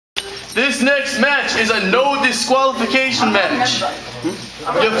This next match is a no disqualification match.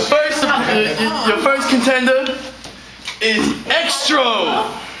 Your first contender is X-tro.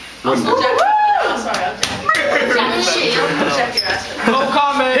 No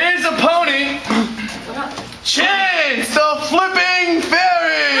comment. His opponent, Chance, the flipping fairy.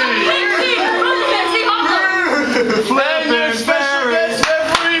 And your special guest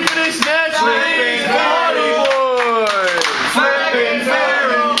referee for this match is Party Boy. Flipping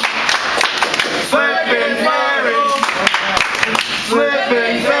fairy. Flipping fairy.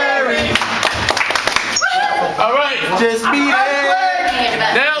 Flipping fairy. All right, Just beat it.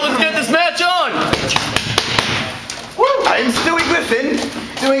 now let's get this match on. I'm Stewie Griffin,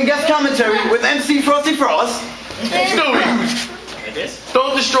 doing guest commentary with MC Frosty Frost. Stewie,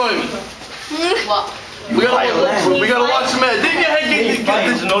 don't destroy me. What? We gotta watch the match. Didn't your head get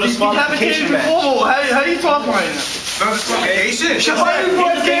decapitated before? How you talking right now?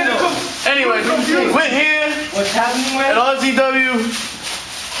 Anyway, we're here at RZW.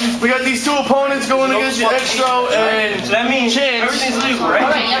 We got these two opponents going against you, X-tro and So that means Chance. everything's legal, right?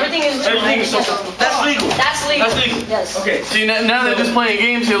 Alright, everything is legal. That's legal. That's legal. That's legal. Yes. Okay. See, now they're just playing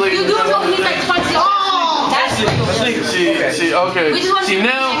games here, ladies You and do it gentlemen. for me like twice. That's legal. That's legal. See, okay. We just want See, to-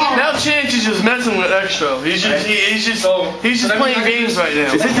 now Chance is just messing with X-tro. He's just playing games right now.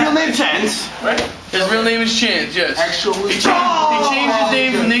 Is his real name Chance? His real name is Chance, yes. He changed his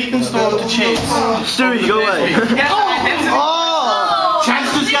name from Nathan Storm to Chance. Stewie, go away. Oh!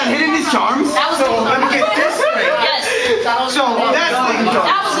 Chance just got hit in his charms? That was legal. Let me get this straight. Yes. So, that's legal.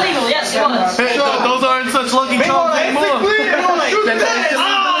 That was legal. Yes, it was. Hey, those aren't such lucky charms anymore.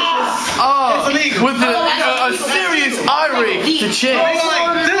 With a serious eye rake to Chance.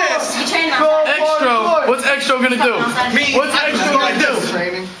 You changed my X-tro, what's X-tro gonna do? What's X-tro gonna do?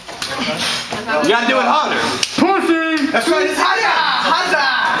 You gotta do it harder. Pussy! That's right, it's harder.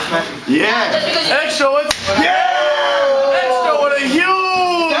 Yeah. Just because you X-tro, what's... Yeah! X-tro with a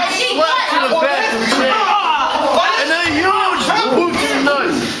huge slap to the back of Chance. And then a huge boot to the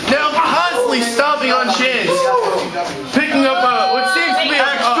nuts. Now constantly stomping on Chance. Picking up what seems to be a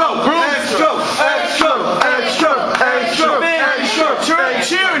broomstick.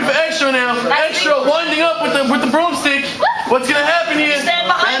 Cheering for X-tro now. X-tro winding up with the broomstick. What's gonna happen here? stand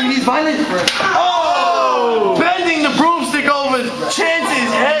behind And he's violent. Oh! Bending the broomstick over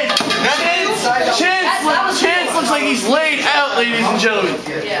Chance's head. Chance looks like he's laid out, ladies and gentlemen.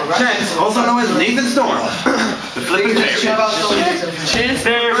 Chance, also known as Nathan Storm. The flipping fairy. Chance,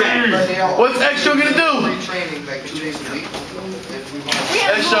 what's X-tro gonna do?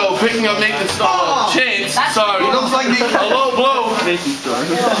 X-tro picking up Nathan Storm. Chance, sorry. He looks like Nathan. A low blow.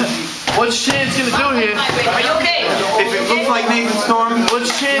 What's Chance gonna do here? Are you okay? If it looks like Nathan Storm,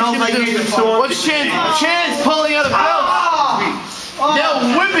 What's Chance smells gonna like do? Nathan Storm. What's Chance pulling out a belt. Now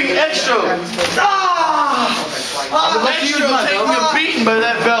whipping X-tro. X-tro taking a beating by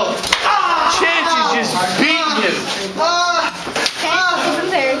that belt. Chance is just beating him.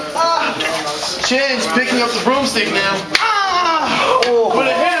 Chance picking up the broomstick now. With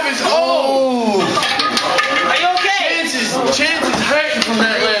a hit of his own. Are you okay? Chance is hurting from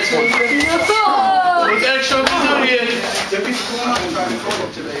that last one. What's X-tro gonna do here?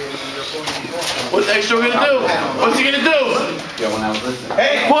 What's X-tro gonna do? What's he gonna do?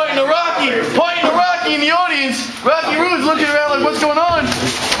 Hey, pointing to Rocky in the audience. Rocky Rood's looking around like, what's going on?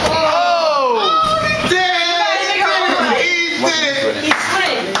 Oh!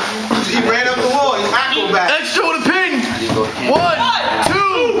 He ran up the wall. He's acrobat. X-tro with a pin. 1, 2. A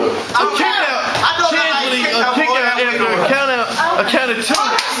kick out. Chance with a kick out after a count of 2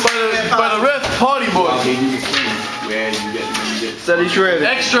 by the ref, Party Boy. Steady shredded.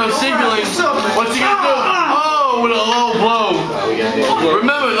 X-tro signaling. What's he gonna do? Oh, with a low blow.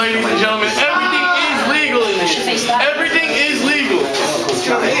 Remember, ladies and gentlemen, everything is legal in this. Everything is legal.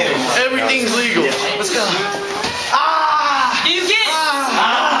 Everything's legal. Let's go. Do you get it?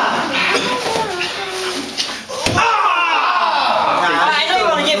 I know you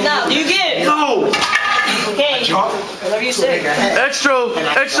want to give now. Do you get it? No! Okay. Whatever you say.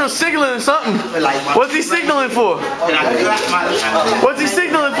 X-tro signaling something. What's he signaling for? What's he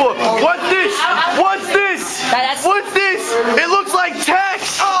signaling for? What's this? What's this? What's this? It looks like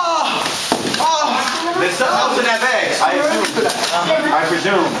tax. There's something else in that bag. I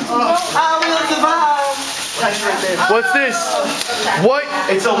presume. I will survive. What's this? What?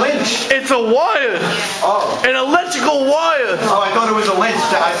 It's a lynch. It's a wire. Oh. An electrical wire. Oh, I thought it was a lynch.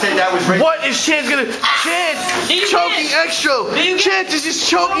 I said that was racist. What is Chance gonna... Chance choking X-tro. Chance is just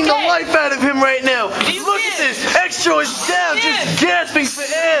choking the life out of him right now. Look at this. X-tro is down, just gasping for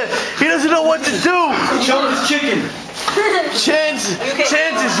air. He doesn't know what to do. Choke his chicken. Chance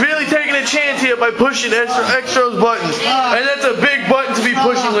is really taking a chance here by pushing X-tro's buttons. And that's a big button to be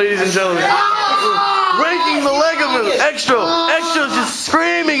pushing, ladies and gentlemen. Breaking the leg of him. X-tro's just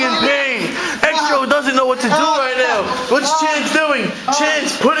screaming in pain. X-tro doesn't know what to do right now. What's Chance doing?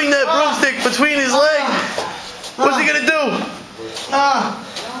 Chance putting that broomstick between his legs. What's he gonna do?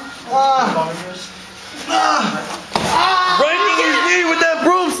 Raking his knee with that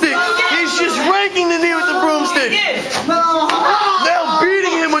broomstick. He's just raking the knee with the broomstick. Now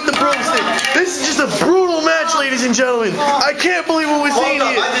beating him with the broomstick. This is just a brutal match, ladies and gentlemen. I can't believe what we're seeing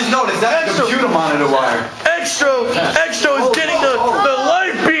here. I just noticed that's the computer monitor wire. X-tro is getting the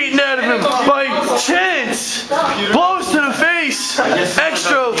life beaten out of him by Chance. Blows to the face.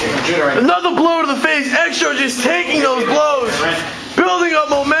 X-tro, another blow to the face. X-tro just taking those blows, building up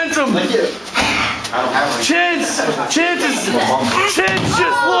momentum. Chance just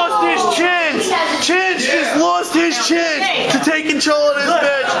lost his chance. Chance just lost his chance to take control of this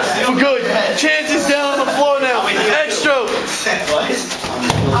match for good. Chance is down on the floor now. X-tro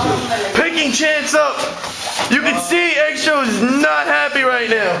picking Chance up. You can see X-tro is not happy right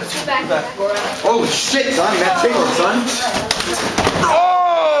now. Oh shit, son, that tickle, son.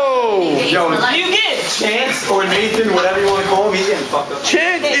 Oh! Yo, You get Chance or Nathan, whatever you want to call him, he's getting fucked up.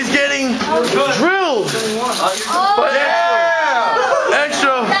 Chance is getting drilled by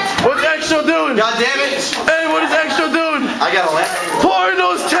X-tro. What's X-tro doing? God damn it! Hey, what is X-tro doing? I got a left. Pouring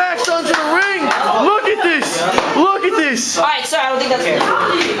those tacks onto the ring. Look at this. Look at this. Alright, sir, I don't think that's good.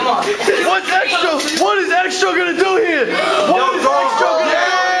 Come on. What's X-tro? What is X-tro gonna do here? What is X-tro gonna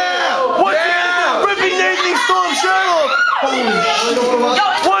do? What's he gonna do? Ripping Nathan Storm's shirt off. Holy shit.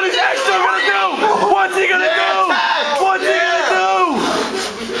 What is X-tro gonna do? What's he gonna do? What's he gonna do?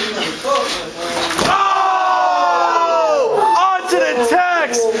 Oh! Onto the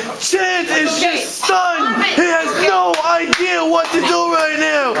tacks. Chance is just stunned. He has no idea what to do right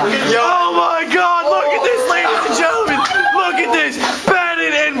now. Oh my God! Look at this, ladies and gentlemen. Look at this.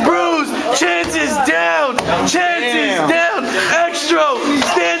 Battered and bruised. Chance is down. Chance is down. X-tro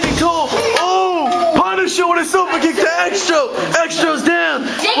standing tall. Oh! Punisher with a super kick to X-tro. X-tro's down.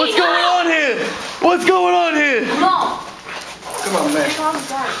 What's going on here? What's going on here? Come on, man.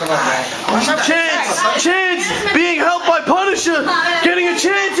 Come on, man. Chance being helped by Punisher. Getting a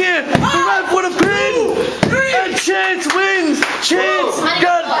chance here. The ref with a pin. And Chance wins. Chance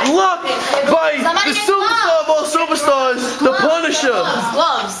got lucked by the superstar of all superstars, the Punisher.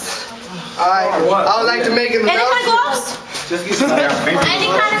 Gloves. Alright, I would like to make an Any kind of announcement. gloves? Any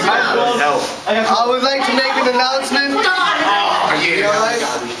kind of gloves? I would like to make an announcement. You alright?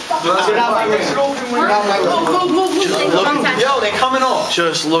 Yo, they're coming off.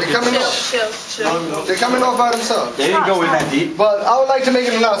 Just look They're coming off. They're coming off by themselves. They didn't go in that deep. But I would like to make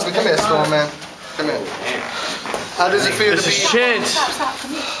an announcement. Come here, Storm, man. Come here. How does it feel to This is be? Chance.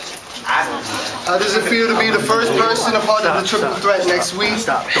 How does it feel to be the first person a part of the triple threat next week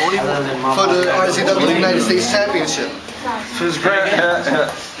for the RZW United States Championship? Feels great.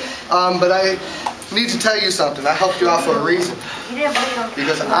 But I need to tell you something. I helped you out for a reason.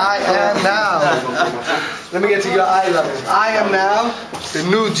 Because I am now, let me get to your eye level. I am now the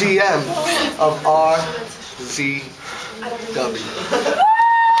new GM of RZW.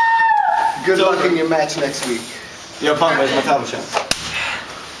 Good luck in your match next week. Yo, Punk, where's my title shot?